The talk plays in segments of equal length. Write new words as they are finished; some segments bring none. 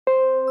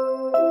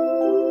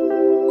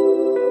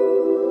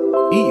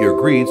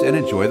greens and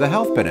enjoy the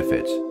health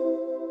benefits.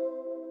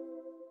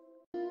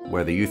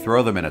 Whether you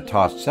throw them in a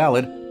tossed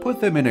salad,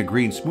 put them in a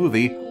green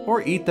smoothie,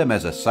 or eat them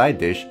as a side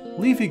dish,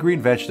 leafy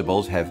green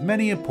vegetables have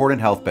many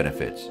important health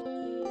benefits.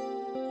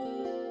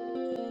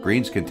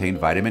 Greens contain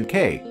vitamin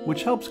K,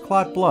 which helps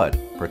clot blood,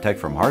 protect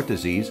from heart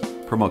disease,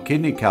 promote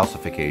kidney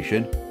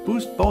calcification,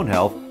 boost bone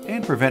health,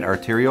 and prevent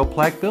arterial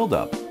plaque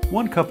buildup.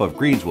 1 cup of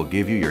greens will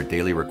give you your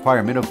daily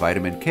requirement of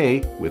vitamin K,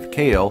 with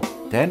kale,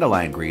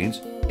 dandelion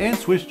greens, and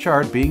Swiss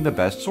chard being the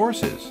best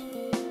sources.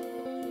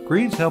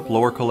 Greens help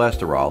lower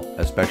cholesterol,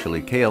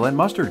 especially kale and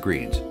mustard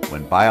greens.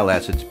 When bile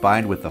acids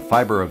bind with the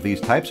fiber of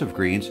these types of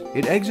greens,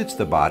 it exits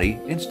the body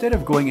instead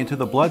of going into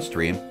the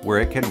bloodstream where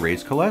it can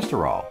raise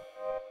cholesterol.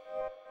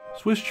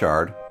 Swiss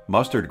chard,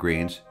 mustard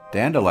greens,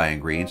 dandelion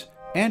greens,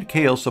 and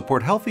kale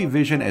support healthy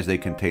vision as they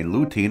contain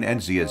lutein and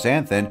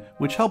zeaxanthin,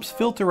 which helps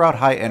filter out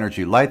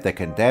high-energy light that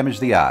can damage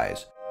the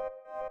eyes.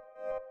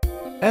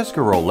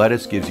 Escarole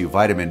lettuce gives you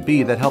vitamin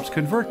B that helps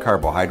convert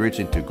carbohydrates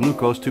into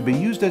glucose to be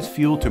used as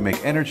fuel to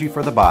make energy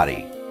for the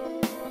body.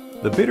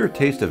 The bitter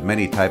taste of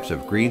many types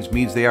of greens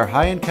means they are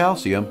high in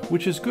calcium,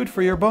 which is good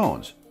for your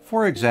bones.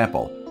 For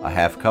example, a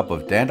half cup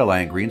of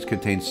dandelion greens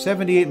contains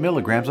 78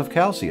 milligrams of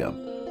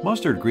calcium.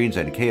 Mustard greens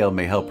and kale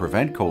may help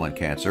prevent colon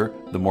cancer.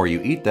 The more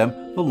you eat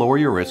them, the lower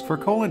your risk for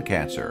colon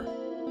cancer.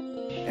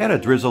 Add a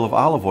drizzle of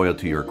olive oil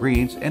to your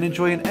greens and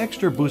enjoy an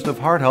extra boost of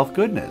heart health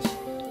goodness.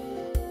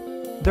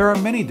 There are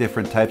many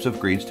different types of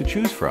greens to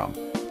choose from.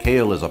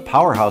 Kale is a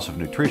powerhouse of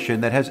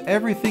nutrition that has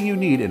everything you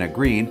need in a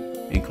green,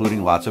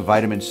 including lots of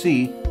vitamin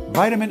C,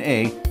 vitamin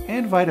A,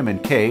 and vitamin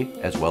K,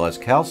 as well as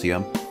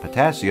calcium,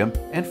 potassium,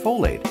 and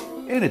folate,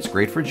 and it's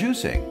great for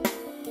juicing.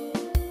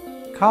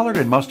 Collard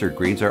and mustard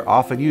greens are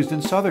often used in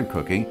southern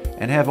cooking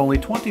and have only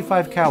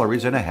 25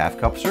 calories in a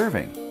half-cup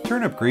serving.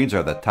 Turnip greens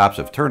are the tops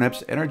of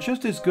turnips and are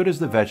just as good as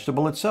the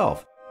vegetable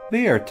itself.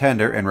 They are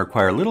tender and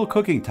require little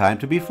cooking time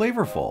to be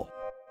flavorful.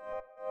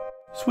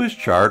 Swiss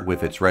chard,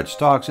 with its red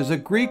stalks, is a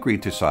great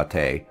green to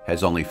sauté,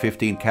 has only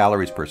 15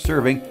 calories per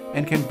serving,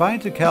 and can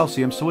bind to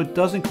calcium so it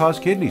doesn't cause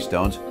kidney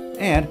stones,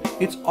 and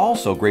it's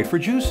also great for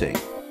juicing.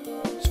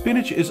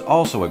 Spinach is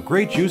also a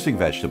great juicing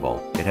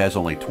vegetable. It has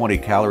only 20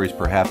 calories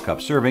per half cup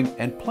serving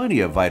and plenty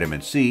of vitamin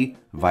C,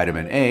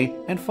 vitamin A,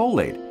 and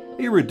folate.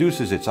 It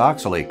reduces its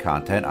oxalate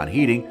content on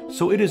heating,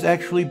 so it is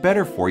actually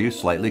better for you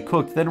slightly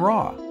cooked than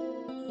raw.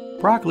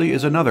 Broccoli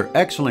is another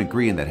excellent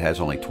green that has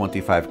only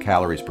 25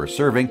 calories per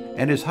serving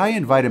and is high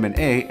in vitamin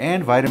A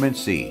and vitamin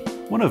C,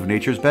 one of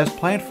nature's best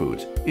plant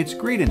foods. It's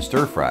great in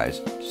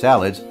stir-fries,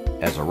 salads,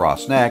 as a raw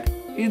snack,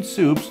 in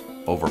soups,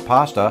 over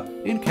pasta,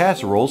 in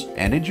casseroles,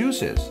 and in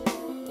juices.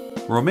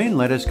 Romaine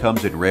lettuce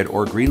comes in red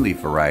or green leaf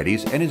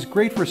varieties and is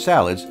great for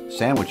salads,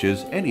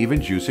 sandwiches, and even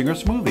juicing or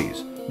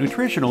smoothies.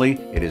 Nutritionally,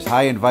 it is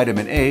high in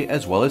vitamin A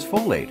as well as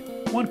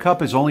folate. 1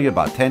 cup is only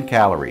about 10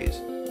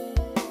 calories.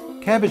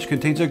 Cabbage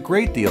contains a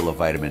great deal of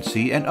vitamin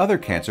C and other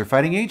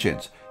cancer-fighting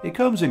agents. It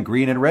comes in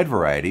green and red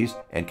varieties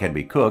and can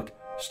be cooked,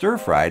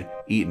 stir-fried,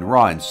 eaten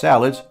raw in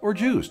salads, or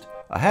juiced.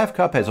 A half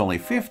cup has only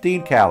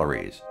 15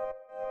 calories.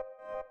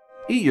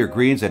 Eat your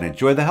greens and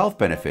enjoy the health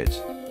benefits.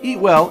 Eat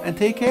well and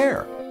take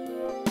care.